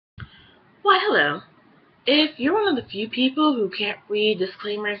Why, hello. If you're one of the few people who can't read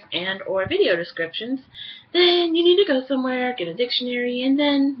disclaimers and or video descriptions, then you need to go somewhere, get a dictionary,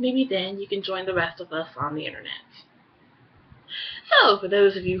 and maybe then you can join the rest of us on the internet. So, for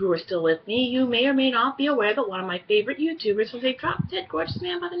those of you who are still with me, you may or may not be aware that one of my favorite YouTubers was a drop-dead gorgeous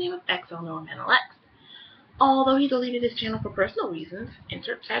man by the name of XLNormanLX. Although he deleted his channel for personal reasons,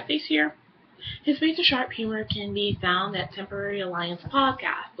 insert sad face here, his razor-sharp humor can be found at Temporary Alliance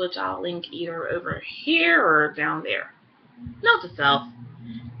Podcast, which I'll link either over here or down there. Note to self,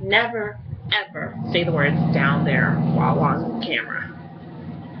 never, ever say the words down there while on camera.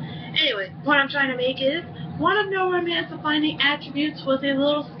 Anyway, what I'm trying to make is, one of No Romance's defining attributes was a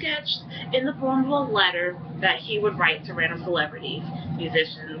little sketch in the form of a letter that he would write to random celebrities,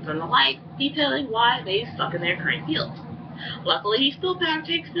 musicians, and the like, detailing why they suck in their current field. Luckily, he still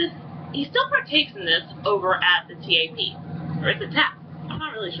partakes in this over at the TAP. Or is it TAP? I'm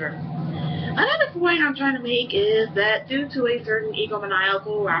not really sure. Another point I'm trying to make is that due to a certain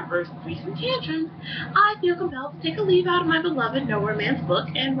egomaniacal rapper's recent tantrums, I feel compelled to take a leaf out of my beloved No Romance book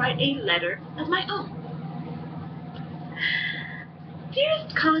and write a letter of my own.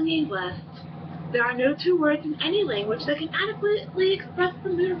 Dearest Kanye West, there are no two words in any language that can adequately express the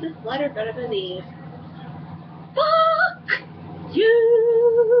mood of this letter better than these. Fuck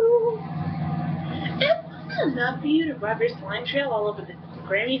you! It wasn't enough for you to rub your slime trail all over the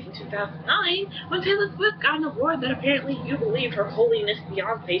Grammys in 2009 when Taylor Swift got an award that apparently you believed Her Holiness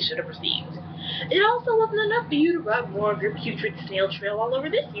Beyonce should have received. It also wasn't enough for you to rub more of your putrid snail trail all over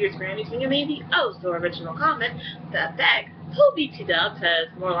this year's Grammys when you made the oh-so-original comment that who BT Dubs has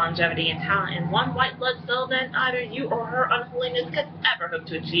more longevity and talent in one white blood cell than either you or Her Unholiness could ever hope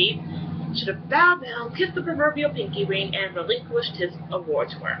to achieve, should have bowed down, kissed the proverbial pinky ring, and relinquished his award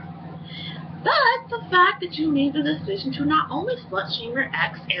to her. But the fact that you made the decision to not only slut-shame your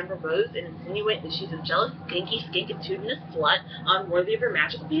ex, Amber Rose, and insinuate that she's a jealous, skanky, skinkatudinous slut, unworthy of her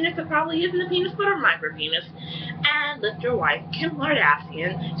magical penis that probably isn't a penis but a micro-penis, and lift your wife, Kim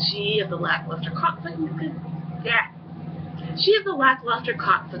Kardashian, she of the lackluster cocksucking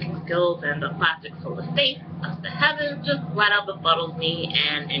skills and the plastic soulless face, up the heavens, just flat out befuddles me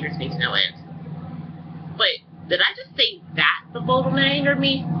and angers me to no end. Wait, did I just say that befuddlement angered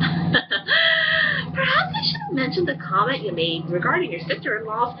me? Perhaps I should have mentioned the comment you made regarding your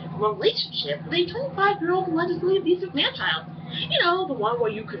sister-in-law's relationship with a 25-year-old allegedly abusive manchild. You know, the one where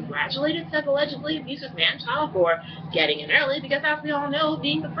you congratulated said allegedly abusive manchild for getting in early, because as we all know,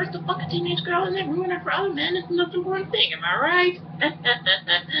 being the first to fuck a teenage girl and then ruin her for other men is the most important thing, am I right? And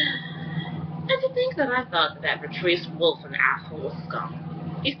to think that I thought that Patrice Wilson asshole was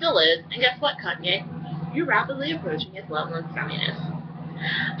scum. He still is, and guess what, Kanye? You're rapidly approaching his level of scumminess.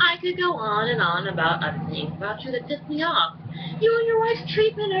 I could go on and on about other things about you that piss me off. You and your wife's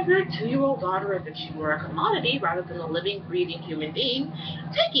treatment of your 2-year-old daughter as if she were a commodity rather than a living, breathing human being.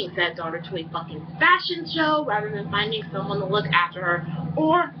 Taking said daughter to a fucking fashion show rather than finding someone to look after her.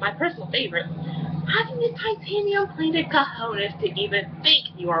 Or, my personal favorite, having a titanium-plated cojones to even think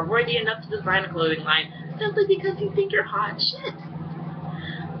you are worthy enough to design a clothing line simply because you think you're hot shit.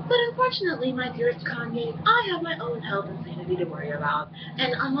 But unfortunately, my dearest Kanye, I have my own health and sanity to worry about,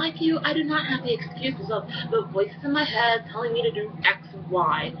 and unlike you, I do not have the excuses of the voices in my head telling me to do X and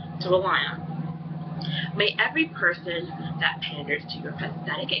Y to rely on. May every person that panders to your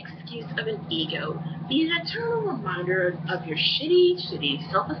pathetic excuse of an ego be an eternal reminder of your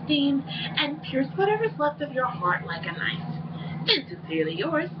shitty self-esteem and pierce whatever's left of your heart like a knife. And sincerely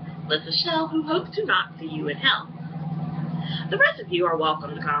yours, Liz Shell, who hopes to not see you in hell. The rest of you are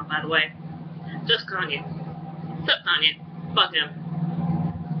welcome to come, by the way. Just Kanye. Except Kanye. Fuck him.